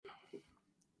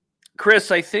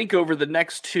Chris, I think over the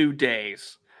next 2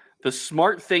 days, the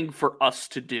smart thing for us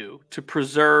to do to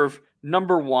preserve,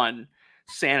 number one,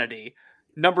 sanity,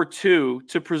 number two,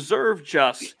 to preserve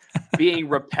just being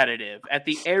repetitive, at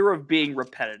the air of being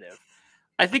repetitive.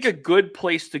 I think a good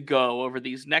place to go over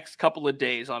these next couple of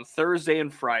days on Thursday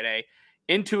and Friday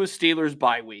into a Steelers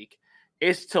bye week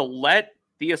is to let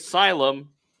the asylum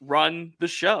run the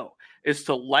show, is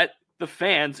to let the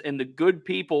fans and the good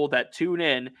people that tune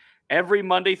in every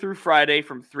Monday through Friday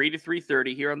from 3 to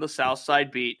 3:30 here on the South Side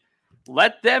Beat,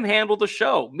 let them handle the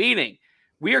show, meaning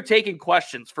we are taking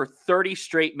questions for 30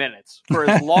 straight minutes for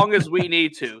as long as we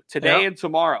need to today and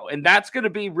tomorrow. And that's going to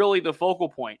be really the focal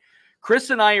point. Chris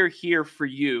and I are here for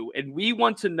you, and we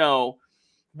want to know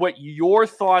what your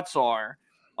thoughts are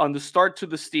on the start to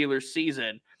the Steelers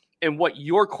season and what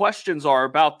your questions are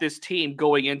about this team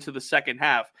going into the second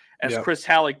half as Chris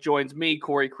Halleck joins me,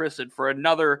 Corey Christen, for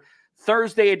another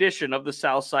Thursday edition of the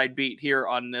Southside Beat here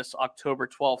on this October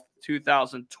 12th,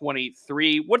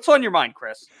 2023. What's on your mind,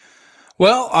 Chris?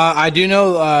 Well, I do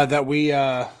know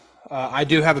that I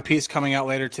do have a piece coming out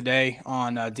later today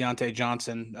on Deontay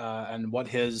Johnson and what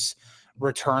his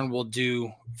return will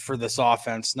do for this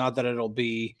offense. Not that it'll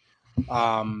be,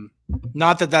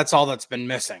 not that that's all that's been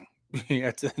missing.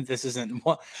 This isn't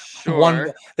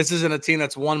one. This isn't a team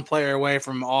that's one player away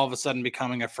from all of a sudden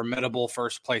becoming a formidable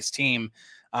first place team.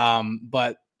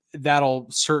 But that'll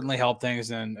certainly help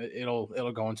things, and it'll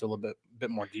go into a little bit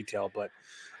more detail. But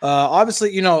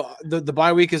obviously, the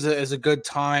bye week is a good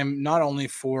time, not only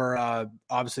for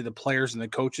obviously the players and the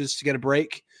coaches to get a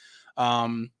break,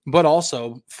 but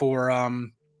also for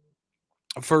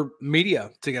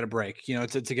media to get a break,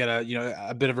 to get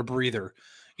a bit of a breather.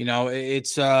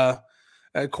 It's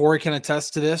Corey can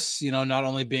attest to this, not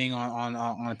only being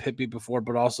on a pit beat before,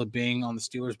 but also being on the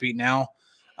Steelers beat now.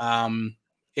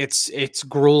 It's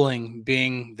grueling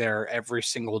being there every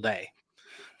single day.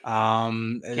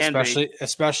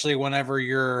 Especially whenever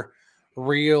your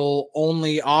real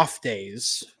only off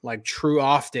days, like true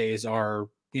off days, are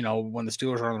when the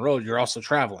Steelers are on the road, you're also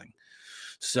traveling.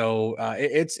 So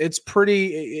it's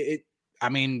pretty.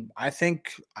 I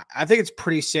think it's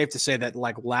pretty safe to say that,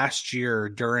 like, last year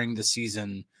during the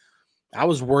season, I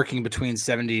was working between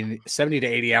 70 to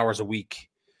 80 hours a week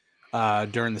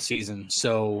during the season.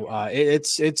 So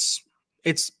it's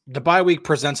the bye week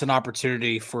presents an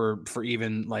opportunity for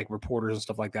even like reporters and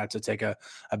stuff like that to take a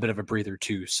bit of a breather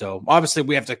too. So obviously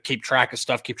we have to keep track of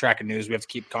stuff, keep track of news. We have to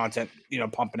keep content,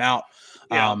 pumping out.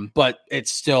 Yeah. But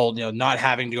it's still, not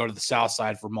having to go to the South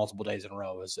Side for multiple days in a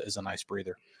row is a nice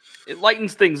breather. It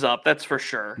lightens things up, that's for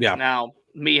sure. Yeah. Now,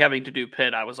 me having to do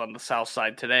Pitt, I was on the South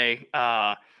Side today,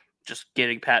 just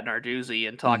getting Pat Narduzzi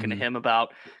and talking to him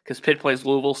about, because Pitt plays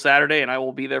Louisville Saturday, and I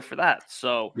will be there for that.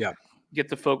 So get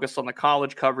to focus on the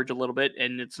college coverage a little bit,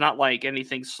 and it's not like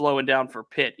anything's slowing down for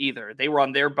Pitt either. They were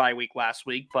on their bye week last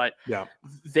week, but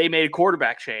they made a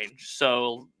quarterback change.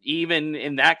 So even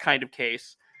in that kind of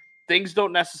case, things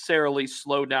don't necessarily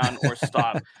slow down or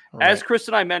stop. Right. As Chris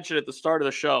and I mentioned at the start of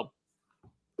the show,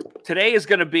 today's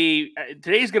going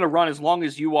to run as long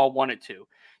as you all want it to.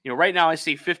 Right now I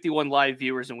see 51 live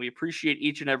viewers, and we appreciate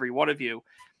each and every one of you.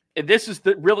 And this is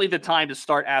really the time to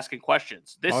start asking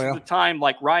questions. This is the time,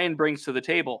 like Ryan brings to the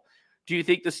table. Do you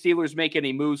think the Steelers make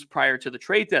any moves prior to the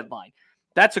trade deadline?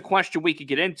 That's a question we could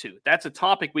get into. That's a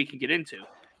topic we can get into.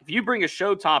 If you bring a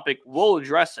show topic, we'll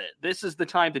address it. This is the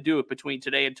time to do it between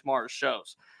today and tomorrow's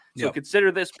shows. So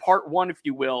consider this part one, if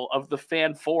you will, of the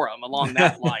fan forum along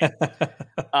that line.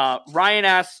 Ryan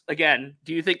asks, again,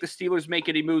 do you think the Steelers make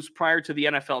any moves prior to the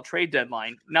NFL trade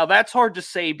deadline? Now, that's hard to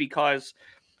say because,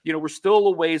 we're still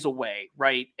a ways away,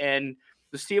 right? And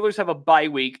the Steelers have a bye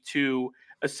week to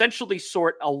essentially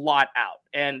sort a lot out.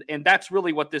 And that's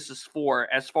really what this is for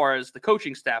as far as the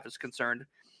coaching staff is concerned.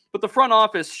 But the front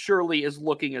office surely is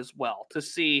looking as well to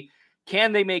see,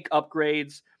 can they make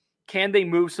upgrades? Can they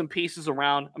move some pieces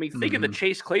around? I mean, think of the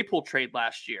Chase Claypool trade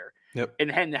last year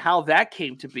and how that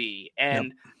came to be.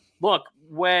 And look,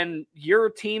 when you're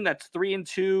a team that's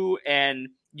 3-2 and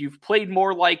you've played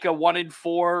more like a 1-4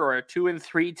 or a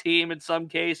 2-3 team in some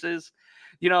cases,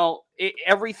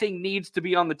 everything needs to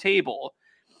be on the table.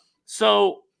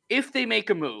 So if they make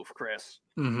a move, Chris,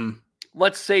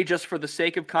 let's say just for the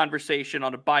sake of conversation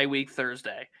on a bye week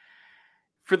Thursday,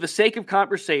 for the sake of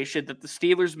conversation that the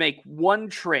Steelers make one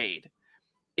trade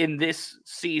in this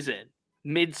season,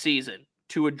 mid-season,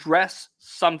 to address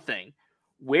something,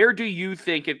 where do you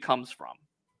think it comes from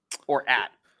or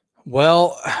at?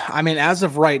 Well, as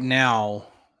of right now,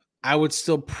 I would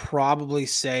still probably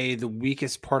say the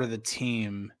weakest part of the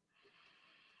team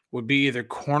would be either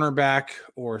cornerback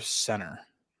or center.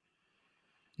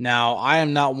 Now, I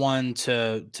am not one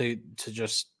to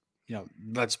just,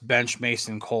 let's bench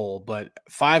Mason Cole, but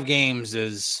 5 games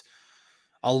is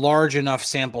a large enough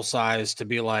sample size to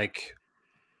be like,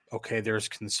 okay, there's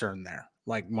concern there.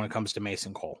 Like when it comes to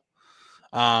Mason Cole.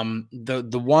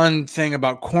 The one thing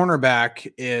about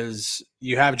cornerback is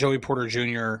you have Joey Porter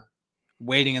Jr.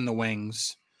 waiting in the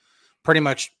wings, pretty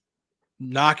much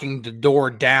knocking the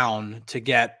door down to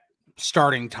get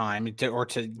starting time or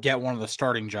to get one of the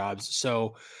starting jobs.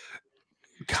 So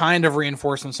kind of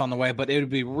reinforcements on the way, but it would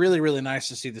be really, really nice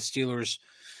to see the Steelers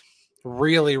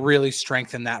really, really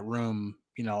strengthen that room,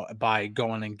 by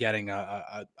going and getting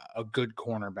a good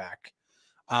cornerback.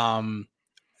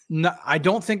 No, I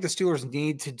don't think the Steelers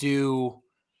need to do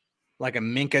like a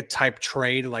Minkah type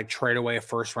trade, like trade away a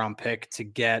first round pick to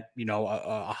get,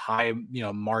 a high,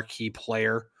 marquee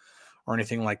player or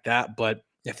anything like that. But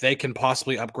if they can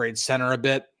possibly upgrade center a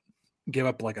bit, give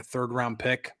up like a 3rd round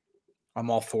pick, I'm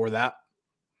all for that.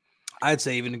 I'd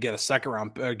say even to get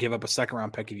give up a 2nd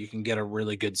round pick if you can get a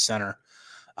really good center,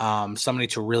 somebody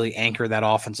to really anchor that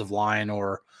offensive line,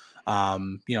 or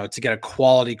to get a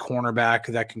quality cornerback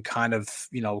that can kind of,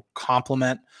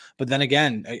 complement. But then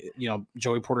again,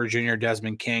 Joey Porter Jr.,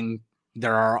 Desmond King,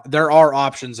 there are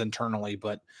options internally,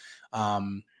 but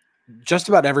just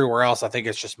about everywhere else, I think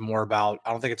it's just more about,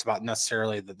 I don't think it's about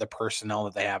necessarily the personnel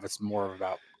that they have. It's more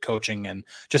about coaching and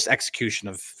just execution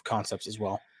of concepts as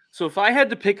well. So if I had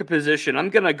to pick a position, I'm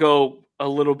going to go a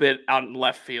little bit out in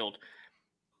left field.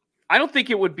 I don't think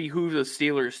it would behoove the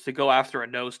Steelers to go after a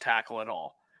nose tackle at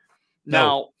all.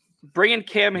 Now, bringing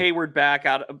Cam Hayward back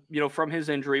out, from his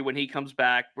injury when he comes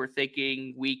back, we're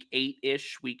thinking week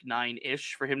 8-ish, week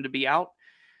 9-ish for him to be out.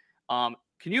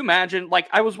 Can you imagine?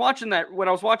 Like when I was watching that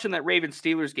Ravens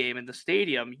Steelers game in the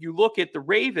stadium, you look at the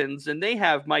Ravens and they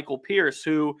have Michael Pierce,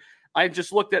 who I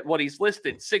just looked at what he's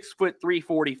listed, 6'3",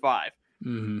 345.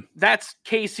 Mm-hmm. That's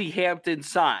Casey Hampton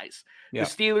size. Yep.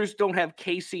 The Steelers don't have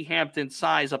Casey Hampton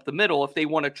size up the middle if they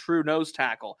want a true nose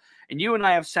tackle. And you and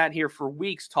I have sat here for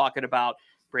weeks talking about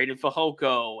Braden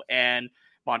Fehoko and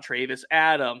Montravius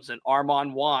Adams and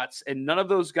Armon Watts, and none of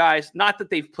those guys, not that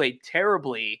they've played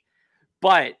terribly,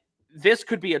 but this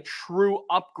could be a true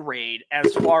upgrade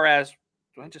as far as,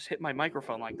 do I just hit my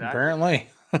microphone like that? Apparently.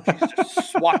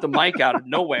 Just swat the mic out of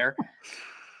nowhere.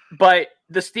 But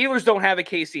the Steelers don't have a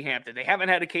Casey Hampton. They haven't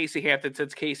had a Casey Hampton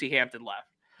since Casey Hampton left.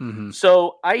 Mm-hmm.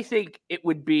 So I think it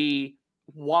would be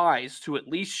wise to at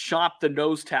least shop the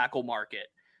nose tackle market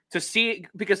to see,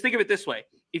 because think of it this way.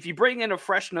 If you bring in a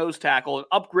fresh nose tackle, an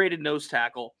upgraded nose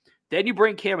tackle, then you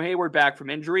bring Cam Hayward back from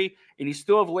injury, and you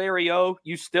still have Larry O,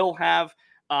 you still have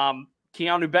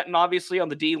Keanu Benton, obviously, on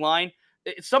the D-line.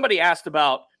 Somebody asked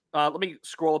about, let me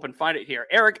scroll up and find it here.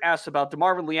 Eric asked about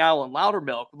DeMarvin Leal and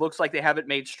Loudermilk. Looks like they haven't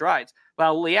made strides.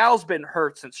 Well, Leal's been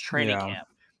hurt since training camp.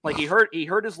 Like he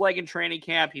hurt his leg in training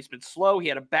camp. He's been slow. He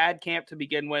had a bad camp to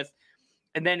begin with.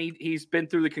 And then he's been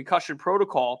through the concussion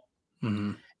protocol.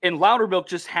 Mm-hmm. And Loudermilk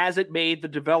just hasn't made the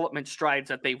development strides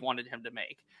that they wanted him to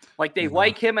make. Like they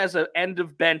like him as an end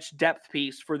of bench depth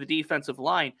piece for the defensive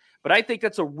line. But I think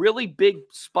that's a really big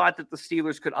spot that the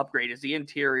Steelers could upgrade, is the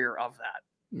interior of that.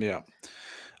 Yeah.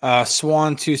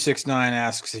 Swan269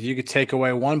 asks, if you could take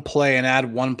away one play and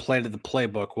add one play to the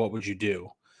playbook, what would you do?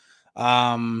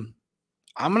 I'm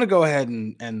going to go ahead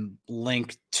and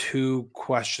link 2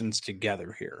 questions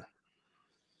together here,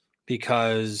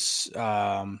 because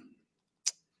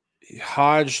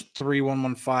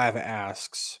Hodge3115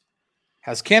 asks,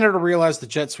 has Canada realized the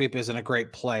jet sweep isn't a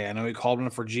great play? I know he called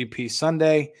him for GP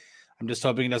Sunday. I'm just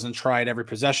hoping he doesn't try it every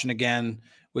possession again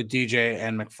with DJ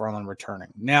and McFarland returning.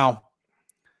 Now,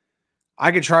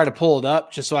 I could try to pull it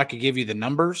up just so I could give you the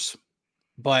numbers,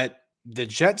 but the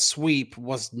jet sweep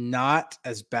was not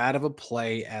as bad of a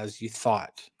play as you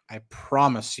thought. I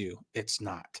promise you it's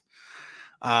not.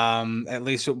 At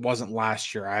least it wasn't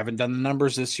last year. I haven't done the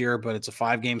numbers this year, but it's a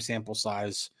 5-game sample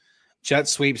size. Jet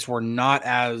sweeps were not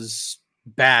as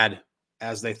bad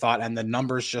as they thought, and the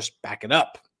numbers just back it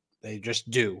up. They just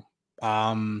do.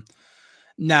 Now,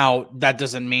 that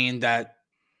doesn't mean that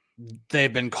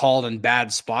they've been called in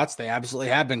bad spots. They absolutely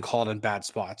have been called in bad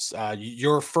spots.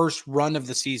 Your first run of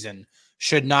the season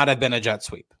should not have been a jet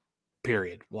sweep,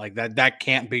 period. Like that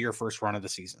can't be your first run of the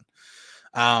season.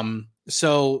 But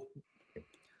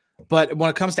when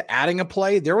it comes to adding a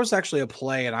play, there was actually a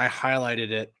play, and I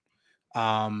highlighted it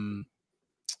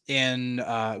in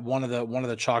one of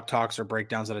the Chalk Talks or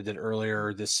breakdowns that I did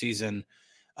earlier this season.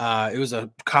 It was a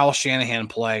Kyle Shanahan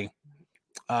play.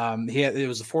 It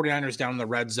was the 49ers down in the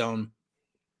red zone,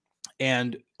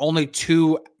 and only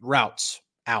 2 routes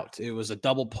out. It was a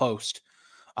double post,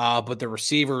 but the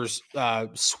receivers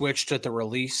switched at the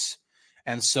release,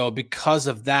 And so because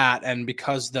of that, and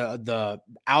because the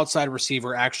outside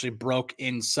receiver actually broke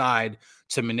inside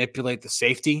to manipulate the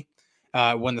safety,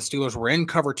 when the Steelers were in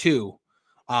cover 2,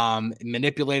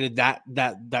 manipulated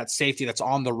that safety that's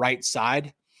on the right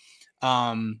side.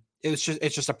 It's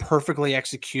just a perfectly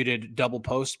executed double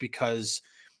post, because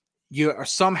you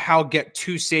somehow get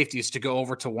 2 safeties to go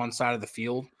over to one side of the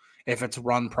field if it's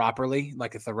run properly,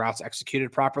 like if the route's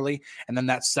executed properly, and then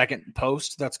that second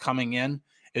post that's coming in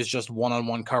is just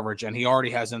one-on-one coverage, and he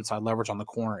already has inside leverage on the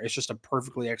corner. It's just a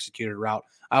perfectly executed route.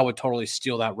 I would totally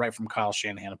steal that right from Kyle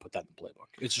Shanahan and put that in the playbook.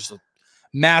 It's just a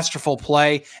masterful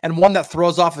play, and one that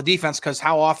throws off a defense, because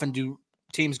how often do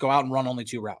teams go out and run only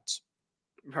 2 routes?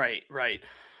 Right.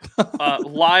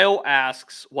 Lyle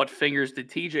asks, what fingers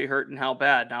did TJ hurt and how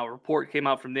bad? Now, a report came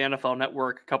out from the NFL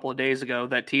Network a couple of days ago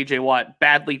that TJ Watt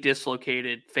badly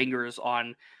dislocated fingers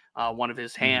on one of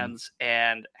his hands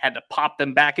and had to pop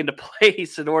them back into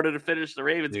place in order to finish the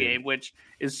Ravens game, which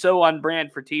is so on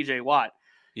brand for TJ Watt.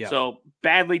 Yeah. So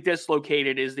badly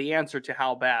dislocated is the answer to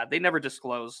how bad. They never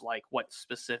disclose like what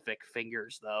specific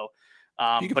fingers though.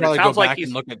 You can probably go back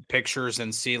and look at pictures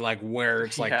and see like where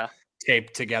it's like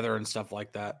taped together and stuff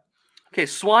like that. Okay,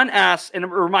 Swan asks, and a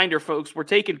reminder, folks, we're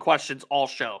taking questions all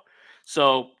show.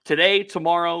 So today,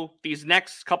 tomorrow, these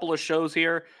next couple of shows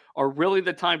here are really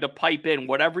the time to pipe in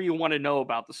whatever you want to know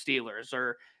about the Steelers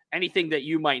or anything that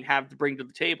you might have to bring to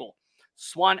the table.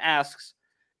 Swan asks,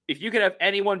 if you could have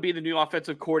anyone be the new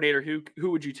offensive coordinator,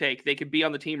 who would you take? They could be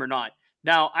on the team or not.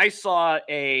 Now, I saw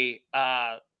a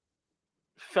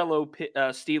fellow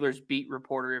Steelers beat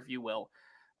reporter, if you will,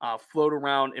 float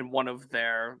around in one of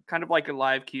their kind of like a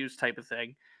live cues type of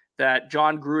thing that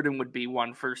John Gruden would be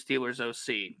one for Steelers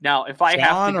OC. Now, if I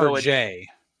have to go Jay,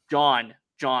 John.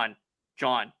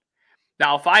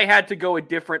 Now, if I had to go a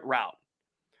different route,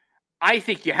 I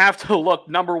think you have to look,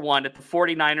 number 1, at the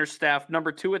 49ers staff,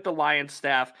 number 2 at the Lions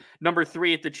staff, number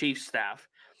 3 at the Chiefs staff.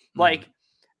 Like,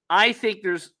 I think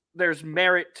there's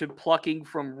merit to plucking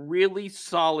from really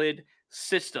solid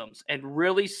systems and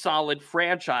really solid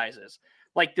franchises.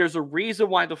 Like, there's a reason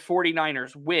why the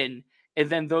 49ers win, and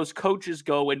then those coaches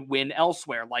go and win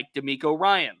elsewhere, like DeMeco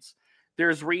Ryans.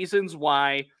 There's reasons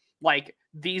why, like,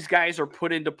 these guys are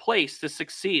put into place to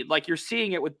succeed. Like, you're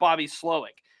seeing it with Bobby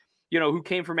Slowick, who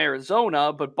came from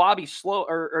Arizona, but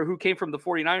or who came from the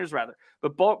 49ers, rather.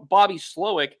 But Bobby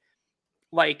Slowick,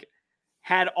 like,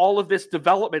 had all of this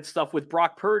development stuff with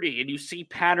Brock Purdy, and you see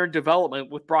pattern development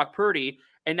with Brock Purdy,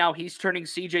 and now he's turning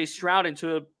CJ Stroud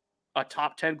into a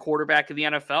top 10 quarterback in the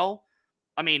NFL.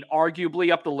 I mean,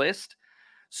 arguably up the list.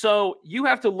 So you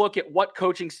have to look at what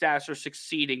coaching staffs are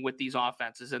succeeding with these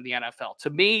offenses in the NFL. To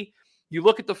me, you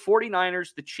look at the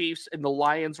 49ers, the Chiefs, and the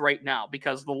Lions right now,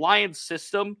 because the Lions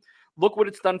system, look what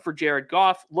it's done for Jared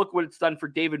Goff. Look what it's done for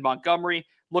David Montgomery.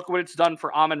 Look what it's done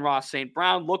for Amon-Ra St.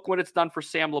 Brown. Look what it's done for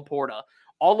Sam Laporta.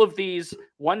 All of these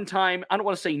one-time, I don't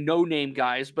want to say no-name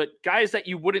guys, but guys that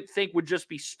you wouldn't think would just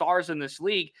be stars in this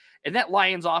league. And that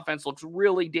Lions offense looks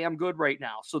really damn good right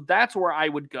now. So that's where I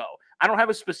would go. I don't have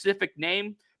a specific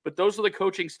name, but those are the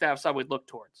coaching staffs I would look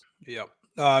towards. Yep.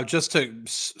 Just to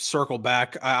circle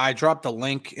back, I dropped a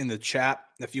link in the chat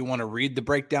if you want to read the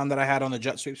breakdown that I had on the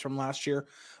jet sweeps from last year.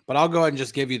 But I'll go ahead and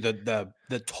just give you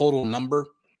the total number.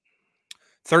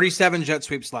 37 jet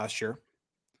sweeps last year.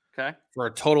 Okay. For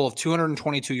a total of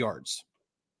 222 yards,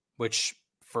 which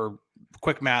for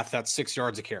quick math, that's 6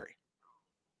 yards a carry.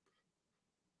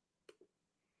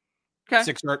 Okay.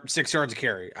 6 yards a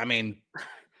carry. I mean,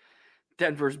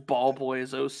 Denver's ball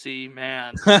boys OC,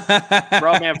 man.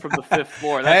 Bro, man, from the 5th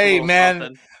floor. That's hey, man.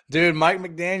 Something. Dude, Mike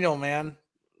McDaniel, man.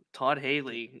 Todd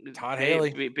Haley.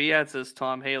 Haley. BS says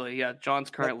Tom Haley. Yeah, John's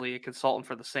currently a consultant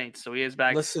for the Saints, so he is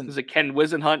back. Listen. There's a Ken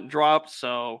Wisenhunt drop,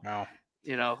 so... Wow.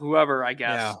 Whoever, I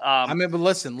guess. Yeah. But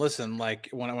listen, like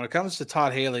when it comes to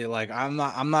Todd Haley, like I'm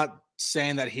not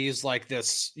saying that he's like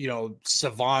this,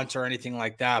 savant or anything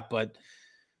like that, but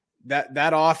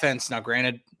that offense, now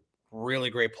granted,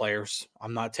 really great players.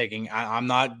 I'm not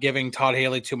giving Todd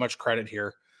Haley too much credit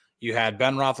here. You had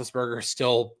Ben Roethlisberger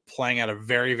still playing at a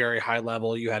very, very high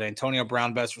level. You had Antonio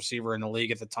Brown, best receiver in the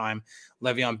league at the time.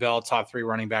 Le'Veon Bell, top 3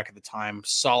 running back at the time.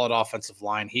 Solid offensive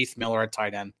line. Heath Miller at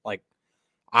tight end.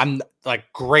 I'm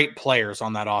like great players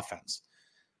on that offense.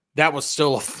 That was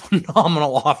still a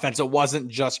phenomenal offense. It wasn't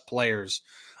just players.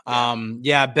 Ben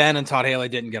and Todd Haley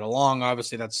didn't get along.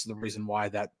 Obviously, that's the reason why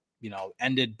that,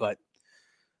 ended. But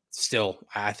still,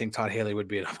 I think Todd Haley would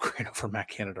be an upgrade over Matt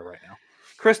Canada right now.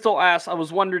 Crystal asks, I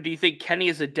was wondering, do you think Kenny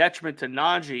is a detriment to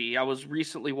Najee? I was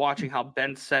recently watching how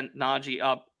Ben sent Najee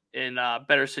up in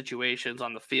better situations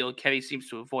on the field. Kenny seems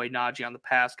to avoid Najee on the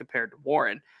pass compared to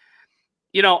Warren.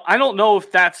 I don't know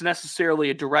if that's necessarily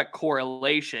a direct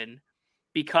correlation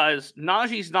because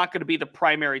Najee's not going to be the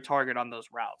primary target on those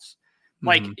routes.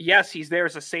 Like, yes, he's there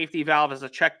as a safety valve, as a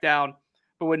check down.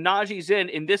 But when Najee's in,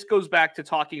 and this goes back to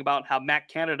talking about how Matt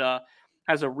Canada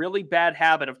has a really bad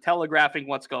habit of telegraphing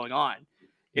what's going on.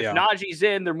 If Najee's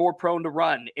in, they're more prone to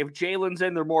run. If Jalen's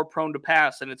in, they're more prone to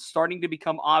pass. And it's starting to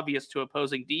become obvious to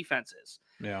opposing defenses.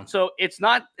 Yeah. So it's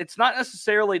not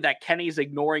necessarily that Kenny's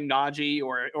ignoring Najee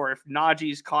or if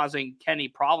Najee's causing Kenny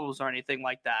problems or anything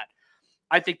like that.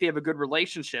 I think they have a good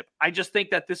relationship. I just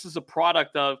think that this is a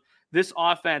product of this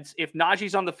offense. If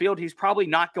Najee's on the field, he's probably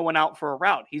not going out for a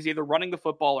route. He's either running the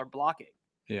football or blocking.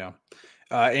 Yeah.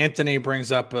 Anthony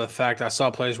brings up the fact I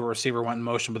saw plays where receiver went in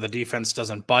motion, but the defense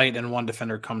doesn't bite and one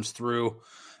defender comes through.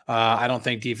 I don't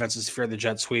think defenses fear the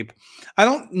jet sweep. I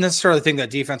don't necessarily think that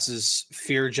defenses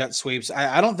fear jet sweeps.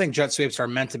 I don't think jet sweeps are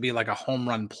meant to be like a home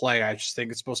run play. I just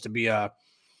think it's supposed to be a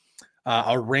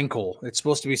wrinkle. It's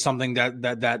supposed to be something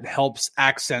that helps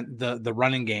accent the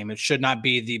running game. It should not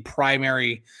be the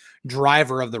primary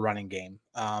driver of the running game.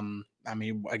 I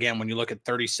mean, again, when you look at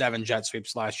 37 jet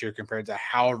sweeps last year compared to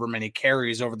however many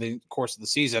carries over the course of the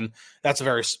season, that's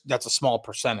a small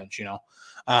percentage,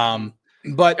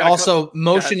 But also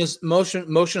motion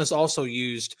is also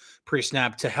used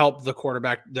pre-snap to help the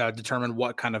quarterback determine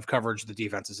what kind of coverage the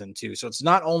defense is in too. So it's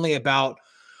not only about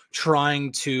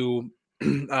trying to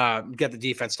get the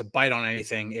defense to bite on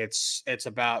anything. It's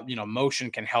about,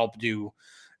 motion can help do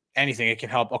anything. It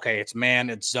can help. Okay, it's man,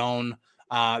 it's zone.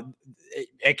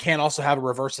 It can also have a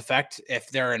reverse effect if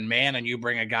they're in man and you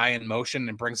bring a guy in motion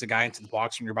and brings a guy into the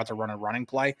box and you're about to run a running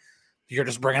play. You're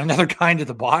just bringing another guy into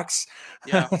the box.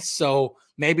 Yeah. So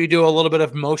maybe do a little bit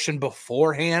of motion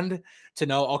beforehand to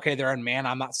know, okay, they're in man.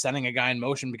 I'm not sending a guy in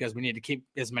motion because we need to keep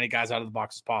as many guys out of the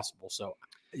box as possible. So,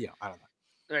 yeah, I don't know.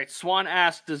 All right. Swan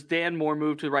asked, does Dan Moore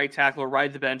move to the right tackle or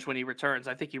ride the bench when he returns?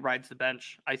 I think he rides the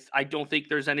bench. I don't think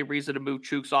there's any reason to move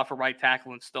Chooks off a right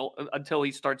tackle until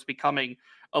he starts becoming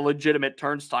a legitimate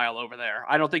turnstile over there.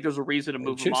 I don't think there's a reason to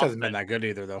move him off. Chooks hasn't been that good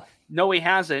either, though. No, he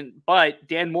hasn't. But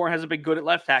Dan Moore hasn't been good at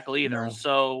left tackle either.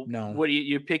 No. What do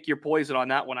you pick your poison on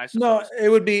that one? I suppose. No, it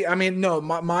would be. I mean, no.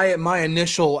 My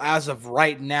initial, as of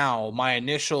right now,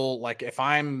 like if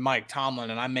I'm Mike Tomlin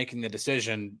and I'm making the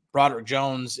decision, Broderick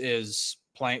Jones is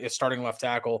starting left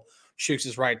tackle. Chooks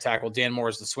is right tackle. Dan Moore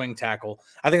is the swing tackle.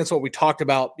 I think that's what we talked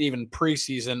about even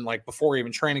preseason, like before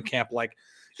even training camp. Like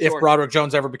if Broderick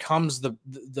Jones ever becomes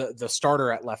the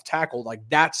starter at left tackle, like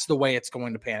that's the way it's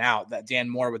going to pan out. That Dan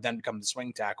Moore would then become the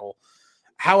swing tackle.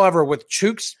 However, with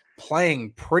Chooks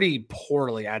playing pretty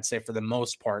poorly, I'd say for the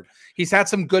most part, he's had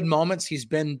some good moments. He's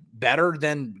been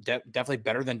definitely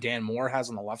better than Dan Moore has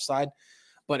on the left side.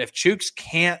 But if Chooks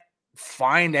can't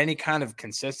find any kind of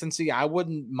consistency, I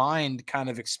wouldn't mind kind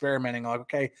of experimenting. Like,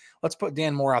 okay, let's put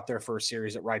Dan Moore out there for a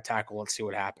series at right tackle. Let's see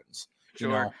what happens.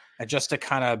 Sure. And just to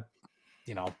kind of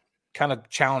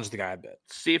challenge the guy a bit.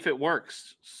 See if it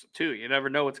works too. You never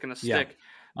know what's going to stick.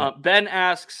 Yeah. Ben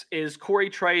asks, is Corey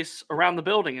Trice around the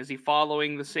building? Is he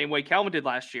following the same way Calvin did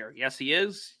last year? Yes, he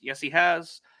is. Yes, he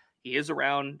has. He is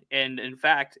around. And in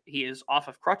fact, he is off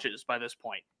of crutches by this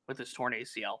point with his torn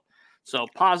ACL. So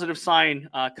positive sign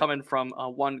coming from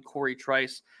one Corey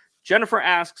Trice. Jennifer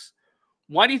asks,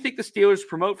 why do you think the Steelers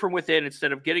promote from within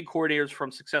instead of getting coordinators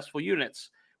from successful units?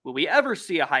 Will we ever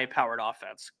see a high-powered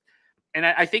offense? And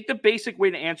I think the basic way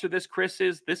to answer this, Chris,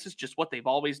 is this is just what they've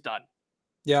always done.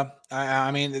 Yeah. I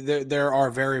mean, there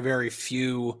are very, very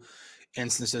few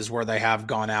instances where they have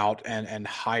gone out and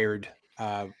hired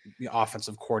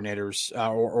offensive coordinators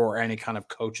or any kind of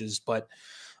coaches. But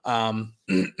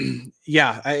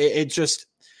yeah, it's just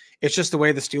the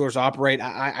way the Steelers operate.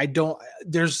 I don't,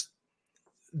 there's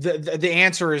the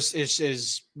answer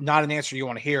is not an answer you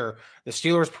want to hear. The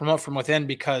Steelers promote from within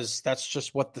because that's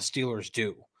just what the Steelers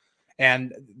do.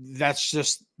 And that's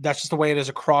just the way it is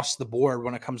across the board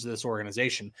when it comes to this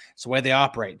organization. It's the way they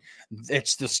operate.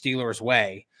 It's the Steelers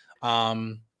way.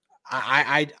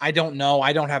 I don't know.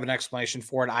 I don't have an explanation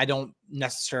for it. I don't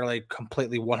necessarily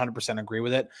completely 100% agree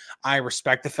with it. I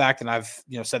respect the fact, and I've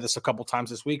said this a couple times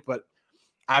this week, but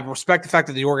I respect the fact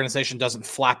that the organization doesn't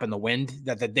flap in the wind,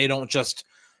 that they don't just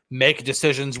make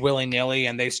decisions willy-nilly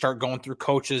and they start going through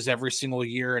coaches every single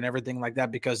year and everything like that,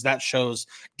 because that shows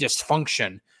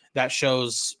dysfunction. That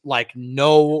shows like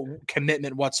no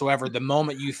commitment whatsoever. The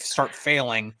moment you start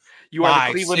failing, you are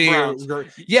the Cleveland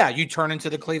Browns. You turn into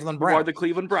the Cleveland Browns. You are the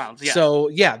Cleveland Browns. Yeah. So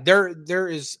yeah, there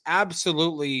is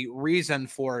absolutely reason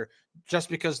for, just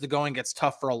because the going gets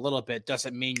tough for a little bit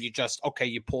doesn't mean you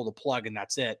pull the plug and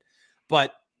that's it.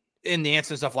 But in the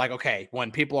instance of like, okay,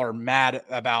 when people are mad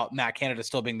about Matt Canada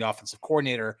still being the offensive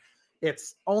coordinator,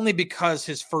 it's only because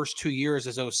his first 2 years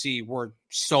as OC were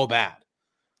so bad.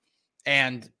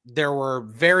 And there were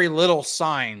very little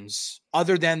signs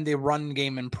other than the run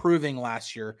game improving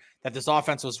last year that this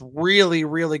offense was really,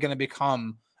 really going to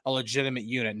become a legitimate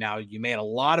unit. Now, you made a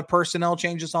lot of personnel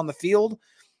changes on the field,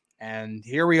 and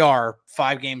here we are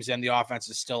 5 games in, the offense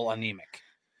is still anemic.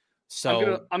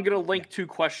 So I'm gonna link 2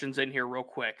 questions in here real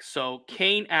quick. So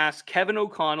Kane asked Kevin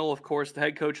O'Connell, of course, the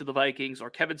head coach of the Vikings, or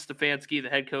Kevin Stefanski, the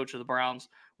head coach of the Browns,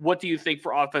 what do you think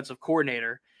for offensive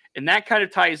coordinator? And that kind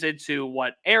of ties into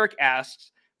what Eric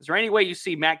asks. Is there any way you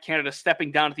see Matt Canada stepping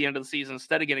down at the end of the season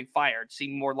instead of getting fired?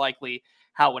 Seem more likely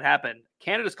how it would happen.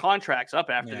 Canada's contract's up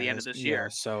after the end of this year.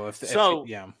 So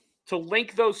to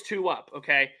link those 2 up,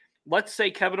 okay, let's say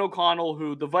Kevin O'Connell,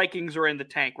 who the Vikings are in the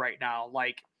tank right now,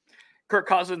 like Kirk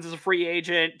Cousins is a free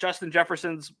agent. Justin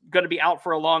Jefferson's going to be out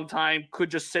for a long time. Could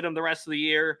just sit him the rest of the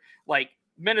year. Like,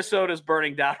 Minnesota's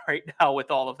burning down right now with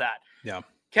all of that. Yeah.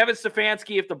 Kevin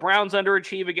Stefanski, if the Browns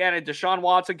underachieve again and Deshaun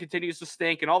Watson continues to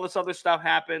stink and all this other stuff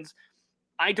happens,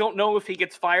 I don't know if he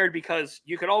gets fired, because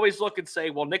you could always look and say,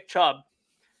 well, Nick Chubb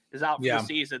is out for the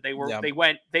season. They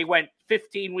went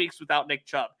 15 weeks without Nick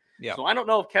Chubb. Yeah. So I don't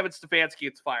know if Kevin Stefanski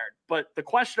gets fired. But the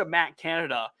question of Matt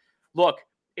Canada, look,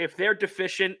 if they're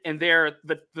deficient and they're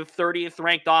the 30th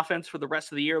ranked offense for the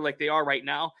rest of the year like they are right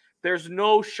now, there's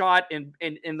no shot in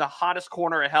the hottest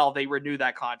corner of hell they renew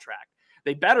that contract.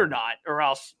 They better not, or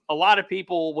else a lot of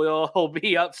people will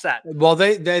be upset. Well,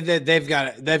 they've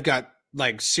got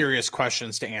like serious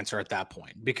questions to answer at that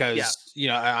point, because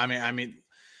I mean,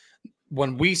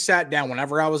 when we sat down,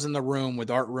 whenever I was in the room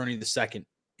with Art Rooney II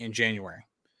in January,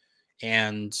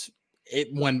 and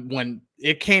when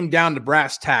it came down to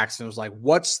brass tacks and it was like,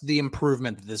 what's the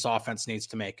improvement that this offense needs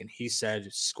to make? And he said,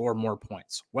 score more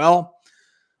points. Well,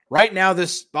 right now,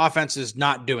 this offense is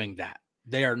not doing that.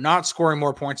 They are not scoring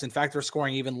more points. In fact, they're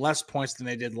scoring even less points than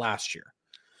they did last year.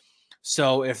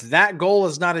 So if that goal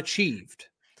is not achieved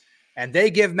and they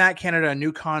give Matt Canada a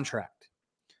new contract,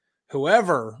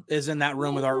 whoever is in that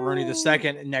room with Art Rooney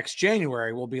II next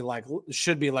January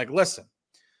should be like, listen,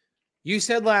 you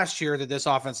said last year that this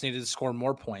offense needed to score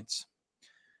more points.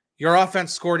 Your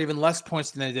offense scored even less points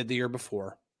than they did the year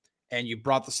before, and you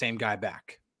brought the same guy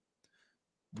back.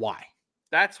 Why?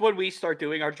 That's when we start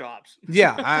doing our jobs.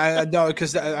 Yeah, I know,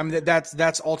 because I mean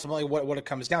that's ultimately what it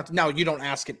comes down to. Now, you don't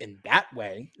ask it in that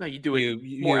way. No, you do it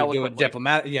more eloquently.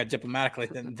 Do it diplomatically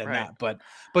than right. that.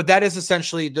 But that is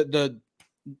essentially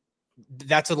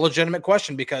that's a legitimate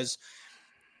question, because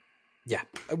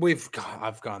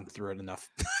I've gone through it enough.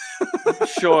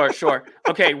 Sure.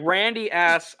 Okay, Randy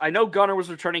asks, I know Gunnar was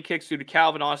returning kicks due to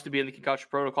Calvin Austin being in the concussion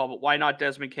protocol, but why not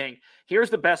Desmond King? Here's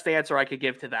the best answer I could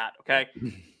give to that, okay?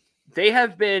 They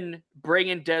have been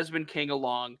bringing Desmond King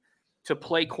along to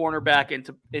play cornerback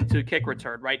into kick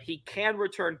return, right? He can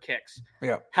return kicks.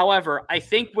 Yeah. However, I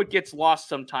think what gets lost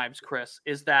sometimes, Chris,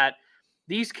 is that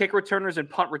these kick returners and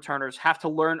punt returners have to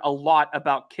learn a lot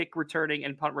about kick returning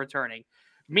and punt returning.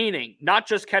 Meaning, not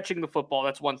just catching the football,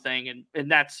 that's one thing,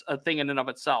 and that's a thing in and of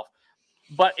itself.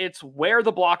 But it's where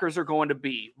the blockers are going to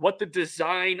be, what the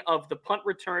design of the punt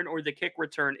return or the kick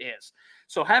return is.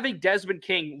 So having Desmond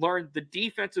King learn the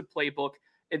defensive playbook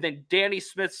and then Danny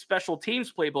Smith's special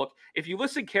teams playbook, if you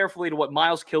listen carefully to what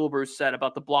Miles Kilbrew said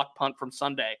about the block punt from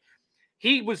Sunday,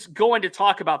 he was going to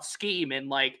talk about scheme and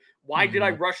like, why did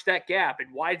I rush that gap? And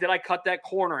why did I cut that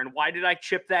corner? And why did I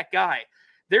chip that guy?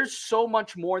 There's so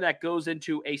much more that goes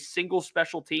into a single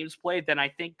special teams play than I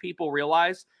think people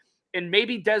realize. And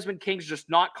maybe Desmond King's just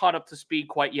not caught up to speed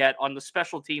quite yet on the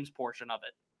special teams portion of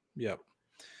it. Yep.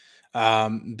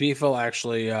 Beefle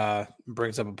actually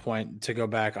brings up a point to go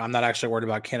back. I'm not actually worried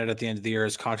about Canada at the end of the year.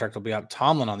 His contract will be up.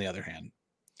 Tomlin, on the other hand.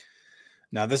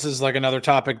 Now, this is like another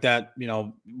topic that,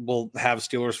 will have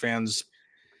Steelers fans,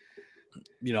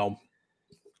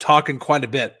 talking quite a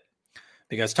bit,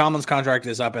 because Tomlin's contract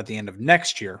is up at the end of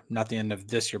next year, not the end of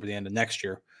this year, but the end of next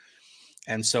year.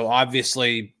 And so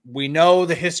obviously we know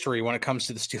the history when it comes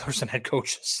to the Steelers and head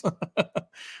coaches.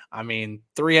 I mean,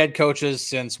 3 head coaches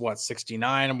since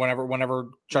 69 and whenever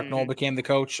Chuck Noll became the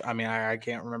coach. I mean, I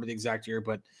can't remember the exact year,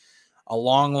 but a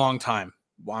long, long time.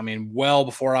 I mean, well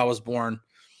before I was born,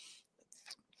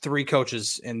 3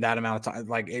 coaches in that amount of time.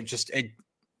 Like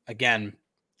again,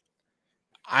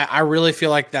 I really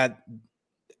feel like that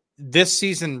this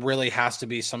season really has to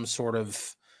be some sort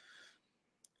of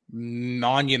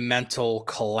monumental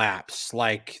collapse.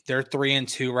 Like, they're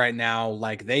 3-2 right now.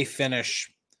 Like, they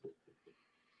finish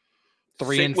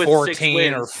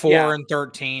 3-14 or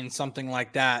 4-13, something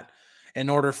like that, in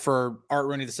order for Art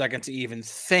Rooney II to even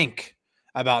think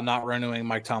about not renewing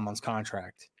Mike Tomlin's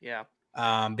contract. Yeah.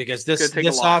 Because this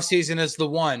offseason is the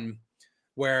one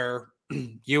where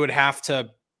you would have to,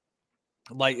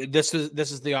 like, this is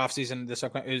the offseason. This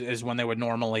is when they would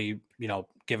normally,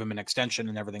 give him an extension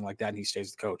and everything like that, and he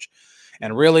stays the coach.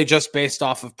 And really just based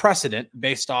off of precedent,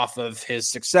 based off of his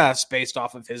success, based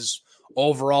off of his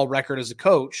overall record as a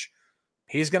coach,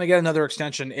 he's going to get another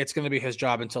extension. It's going to be his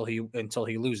job until he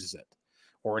loses it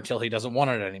or until he doesn't want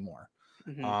it anymore.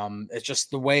 Mm-hmm. It's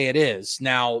just the way it is.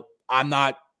 Now, I'm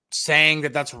not saying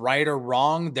that that's right or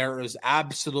wrong. There is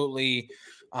absolutely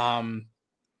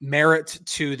merit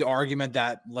to the argument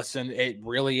that, listen, it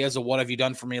really is a what have you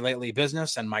done for me lately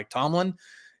business. And Mike Tomlin,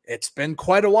 it's been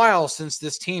quite a while since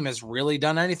this team has really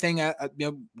done anything,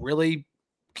 really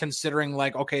considering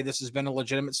like, okay, this has been a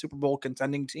legitimate Super Bowl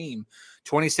contending team.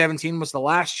 2017 was the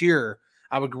last year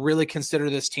I would really consider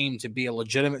this team to be a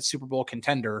legitimate Super Bowl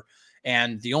contender.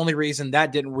 And the only reason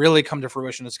that didn't really come to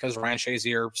fruition is because Ryan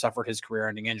Shazier suffered his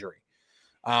career-ending injury.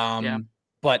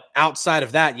 But outside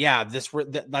of that,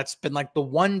 that's been like the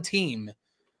one team,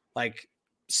 like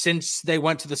since they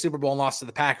went to the Super Bowl and lost to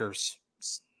the Packers,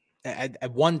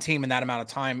 at one team in that amount of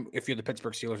time, if you're the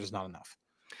Pittsburgh Steelers, is not enough.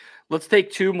 Let's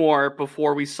take two more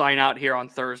before we sign out here on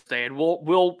Thursday, and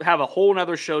we'll have a whole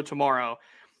nother show tomorrow,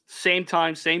 same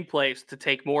time, same place, to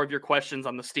take more of your questions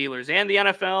on the Steelers and the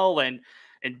NFL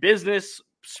and business,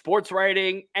 sports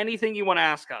writing, anything you want to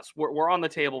ask us. We're on the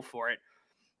table for it.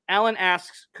 Alan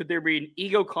asks, could there be an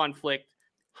ego conflict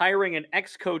hiring an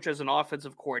ex-coach as an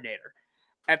offensive coordinator?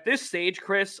 At this stage,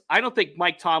 Chris, I don't think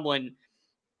Mike Tomlin,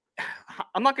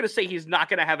 I'm not going to say he's not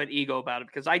going to have an ego about it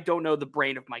because I don't know the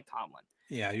brain of Mike Tomlin.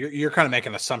 Yeah, you're kind of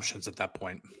making assumptions at that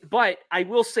point. But I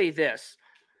will say this.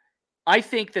 I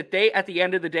think that they, at the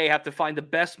end of the day, have to find the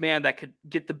best man that could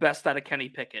get the best out of Kenny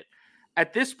Pickett.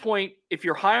 At this point, if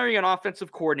you're hiring an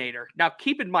offensive coordinator, now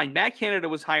keep in mind, Matt Canada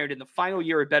was hired in the final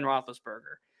year of Ben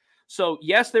Roethlisberger. So,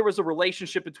 yes, there was a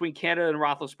relationship between Canada and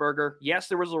Roethlisberger. Yes,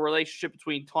 there was a relationship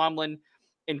between Tomlin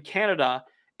and Canada,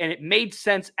 and it made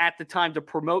sense at the time to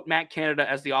promote Matt Canada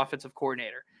as the offensive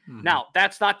coordinator. Mm-hmm. Now,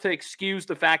 that's not to excuse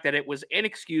the fact that it was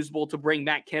inexcusable to bring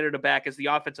Matt Canada back as the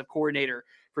offensive coordinator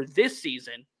for this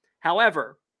season.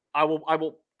 However, I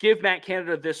will give Matt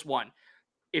Canada this one.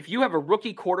 If you have a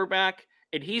rookie quarterback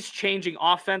and he's changing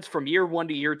offense from year one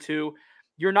to year two,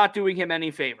 you're not doing him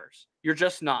any favors. You're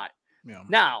just not. Yeah.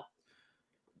 Now,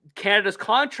 Canada's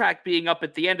contract being up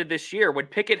at the end of this year, when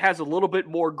Pickett has a little bit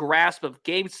more grasp of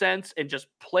game sense and just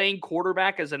playing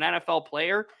quarterback as an NFL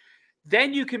player,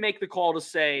 then you can make the call to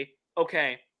say,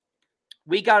 okay,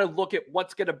 we got to look at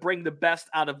what's going to bring the best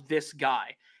out of this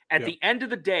guy. At the end of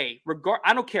the day,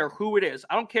 I don't care who it is.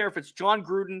 I don't care if it's John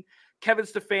Gruden, Kevin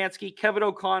Stefanski, Kevin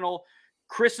O'Connell,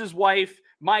 Chris's wife,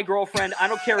 my girlfriend. I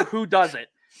don't care who does it.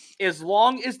 As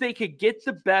long as they could get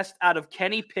the best out of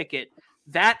Kenny Pickett,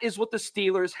 that is what the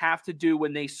Steelers have to do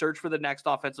when they search for the next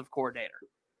offensive coordinator.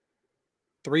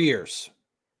 3 years.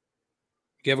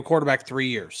 Give a quarterback 3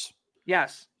 years.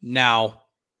 Yes. Now,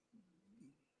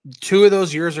 2 of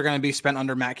those years are going to be spent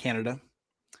under Matt Canada.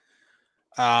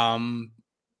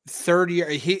 Third year,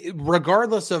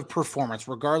 regardless of performance,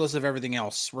 regardless of everything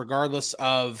else, regardless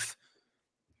of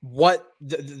what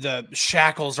the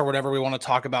shackles or whatever we want to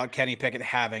talk about Kenny Pickett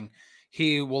having,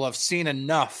 he will have seen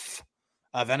enough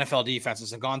of NFL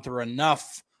defenses and gone through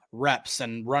enough reps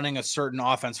and running a certain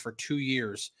offense for 2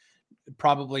 years.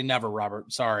 Probably never,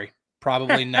 Robert. Sorry.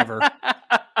 Probably never.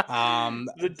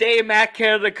 The day Matt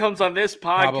Canada comes on this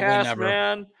podcast,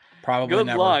 man. Probably good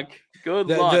never. Luck. Good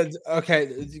luck.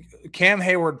 Okay. Cam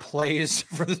Hayward plays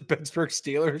for the Pittsburgh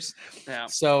Steelers. Yeah.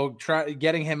 So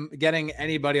getting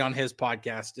anybody on his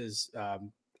podcast is a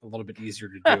little bit easier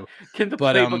to do. Can the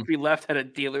playbook be left at a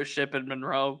dealership in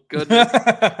Monroe? Goodness.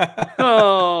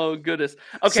 Oh, goodness.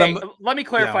 Okay, let me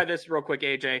clarify this real quick,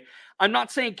 AJ. I'm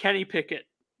not saying Kenny Pickett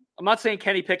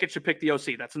should pick the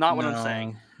OC. That's not what I'm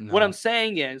saying. No. What I'm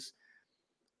saying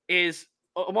is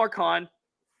Omar Khan,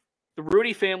 the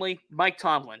Rudy family, Mike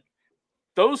Tomlin,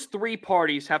 those 3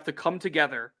 parties have to come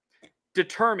together,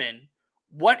 determine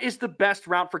what is the best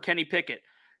route for Kenny Pickett.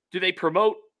 Do they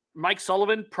promote Mike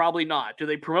Sullivan? Probably not. Do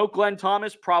they promote Glenn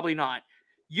Thomas? Probably not.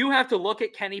 You have to look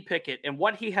at Kenny Pickett and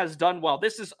what he has done well.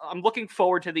 I'm looking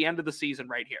forward to the end of the season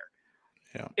right here.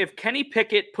 Yeah. If Kenny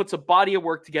Pickett puts a body of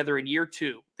work together in year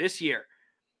 2, this year,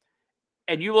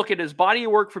 and you look at his body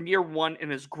of work from year 1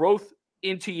 and his growth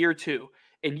into year 2,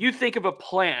 and you think of a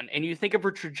plan and you think of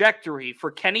a trajectory for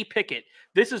Kenny Pickett,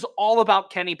 this is all about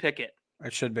Kenny Pickett.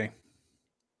 It should be.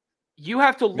 You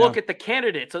have to look at the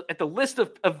candidates, at the list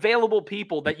of available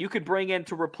people that you could bring in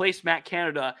to replace Matt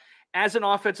Canada as an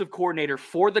offensive coordinator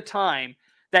for the time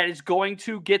that is going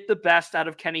to get the best out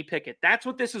of Kenny Pickett. That's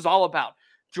what this is all about.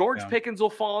 George Pickens will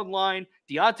fall in line.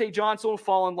 Deontay Johnson will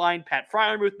fall in line. Pat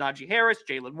Freiermuth, Najee Harris,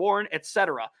 Jaylen Warren,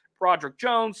 etc. Broderick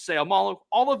Jones, Seumalo,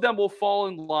 all of them will fall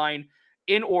in line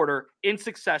in order, in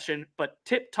succession. But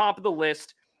tip top of the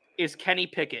list is Kenny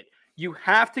Pickett. You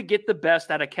have to get the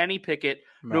best out of Kenny Pickett,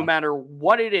 no matter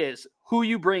what it is, who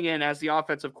you bring in as the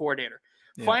offensive coordinator.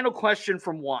 Yeah. Final question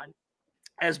from Juan.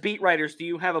 As beat writers, do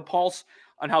you have a pulse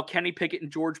on how Kenny Pickett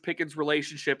and George Pickens'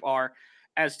 relationship are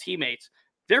as teammates?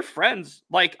 They're friends.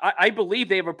 Like, I believe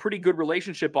they have a pretty good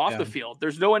relationship off the field.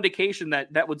 There's no indication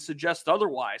that would suggest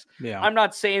otherwise. Yeah. I'm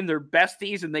not saying they're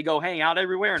besties and they go hang out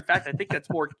everywhere. In fact, I think that's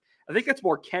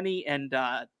more Kenny and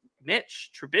Mitch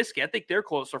Trubisky. I think they're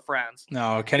closer friends.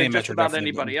 No, Kenny and Mitch are about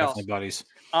anybody else. Buddies.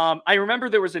 I remember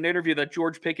there was an interview that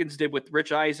George Pickens did with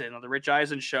Rich Eisen on the Rich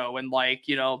Eisen show, and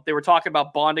they were talking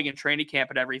about bonding and training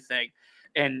camp and everything.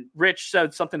 And Rich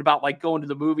said something about going to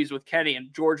the movies with Kenny,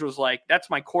 and George was like, "That's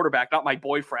my quarterback, not my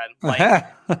boyfriend,"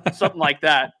 something like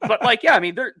that. But I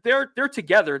mean, they're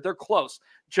together, they're close.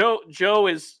 Joe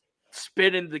is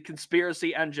spinning the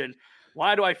conspiracy engine.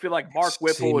 Why do I feel like Mark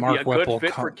Whipple would be a good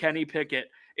fit for Kenny Pickett?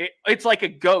 It's like a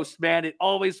ghost, man. It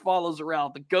always follows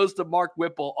around. The ghost of Mark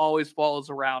Whipple always follows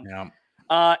around.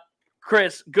 Yeah.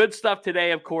 Chris, good stuff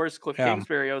today, of course. Cliff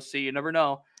Kingsbury, OC. You never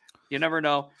know.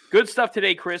 Good stuff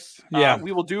today, Chris. Yeah.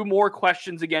 We will do more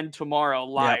questions again tomorrow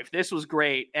live. Yeah. This was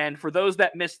great. And for those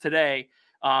that missed today,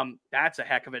 that's a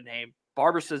heck of a name.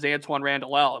 Barbara says Antoine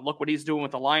Randall, and look what he's doing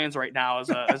with the Lions right now as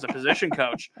a position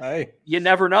coach. Hey. You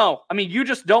never know. I mean, you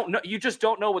just don't know. You just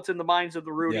don't know what's in the minds of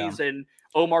the Rudies and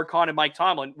Omar Khan and Mike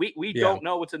Tomlin. We don't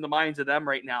know what's in the minds of them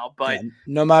right now. But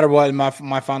no matter what,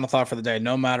 my final thought for the day,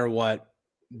 no matter what,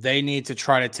 they need to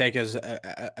try to take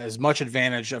as much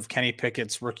advantage of Kenny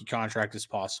Pickett's rookie contract as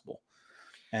possible.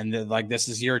 And this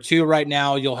is year 2 right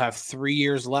now. You'll have 3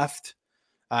 years left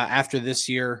after this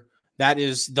year. That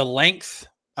is the length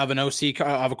of an OC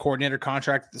of a coordinator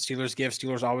contract that the Steelers give.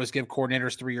 Steelers always give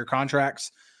coordinators 3-year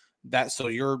contracts. So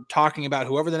you're talking about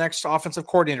whoever the next offensive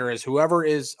coordinator is, whoever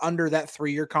is under that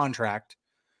 3-year contract,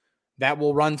 that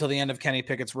will run till the end of Kenny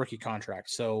Pickett's rookie contract.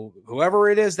 So whoever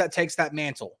it is that takes that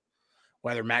mantle,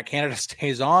 whether Matt Canada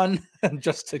stays on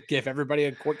just to give everybody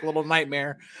a quick little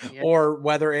nightmare, or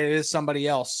whether it is somebody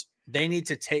else, they need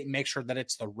to make sure that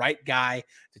it's the right guy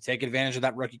to take advantage of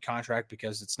that rookie contract,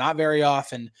 because it's not very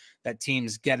often that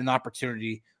teams get an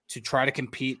opportunity to try to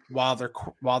compete while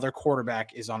their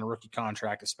quarterback is on a rookie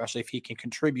contract, especially if he can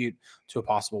contribute to a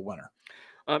possible winner.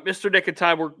 Mr. Nick and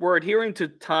Ty, we're adhering to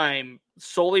time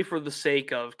solely for the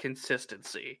sake of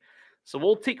consistency. So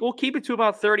we'll keep it to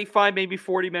about 35, maybe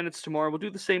 40 minutes tomorrow. We'll do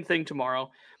the same thing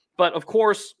tomorrow. But, of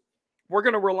course, we're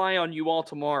going to rely on you all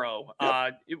tomorrow.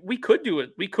 Yep. We could do it.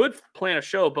 We could plan a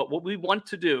show, but what we want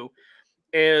to do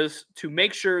is to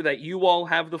make sure that you all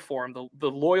have the form, the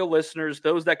loyal listeners,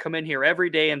 those that come in here every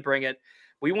day and bring it.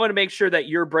 We want to make sure that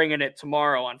you're bringing it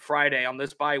tomorrow on Friday on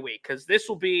this bye week, because this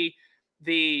will be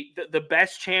the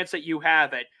best chance that you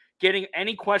have at getting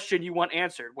any question you want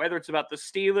answered, whether it's about the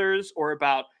Steelers or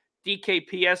about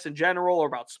DKPS in general, or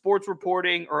about sports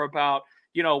reporting, or about,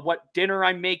 what dinner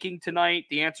I'm making tonight.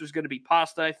 The answer is going to be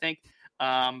pasta, I think.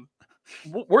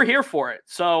 We're here for it.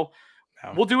 So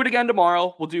we'll do it again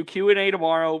tomorrow. We'll do Q&A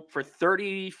tomorrow for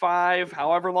 35,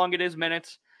 however long it is,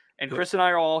 minutes. And Chris and I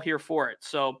are all here for it.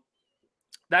 So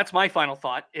that's my final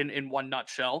thought in one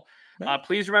nutshell.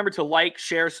 Please remember to like,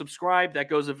 share, subscribe. That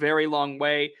goes a very long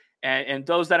way. And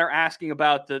those that are asking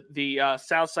about the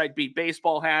Southside Beat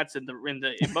baseball hats and the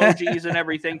emojis and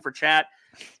everything for chat,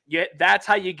 that's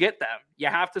how you get them. You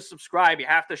have to subscribe. You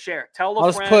have to share. Tell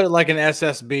a friend. I'll just put an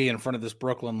SSB in front of this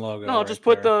Brooklyn logo. No, just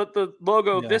put the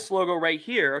logo, this logo right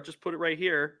here. I'll just put it right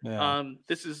here. Yeah.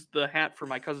 This is the hat for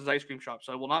my cousin's ice cream shop,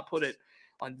 so I will not put it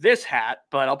on this hat,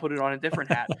 but I'll put it on a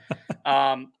different hat.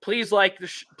 Please like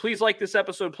this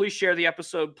episode. Please share the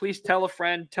episode. Please tell a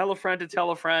friend to tell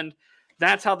a friend.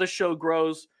 That's how this show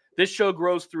grows. This show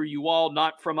grows through you all,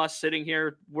 not from us sitting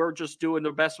here. We're just doing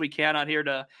the best we can out here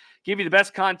to give you the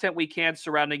best content we can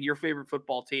surrounding your favorite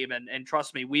football team. And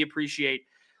trust me, we appreciate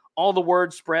all the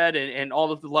word spread and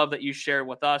all of the love that you share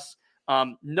with us.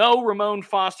 No Ramon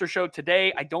Foster show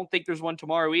today. I don't think there's one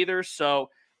tomorrow either.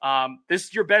 So this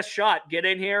is your best shot. Get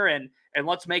in here and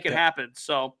let's make it happen.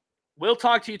 So we'll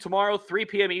talk to you tomorrow, 3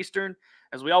 p.m. Eastern,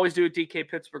 as we always do at DK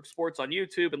Pittsburgh Sports on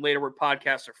YouTube and later where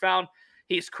podcasts are found.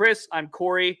 He's Chris. I'm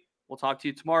Corey. We'll talk to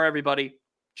you tomorrow, everybody.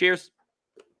 Cheers.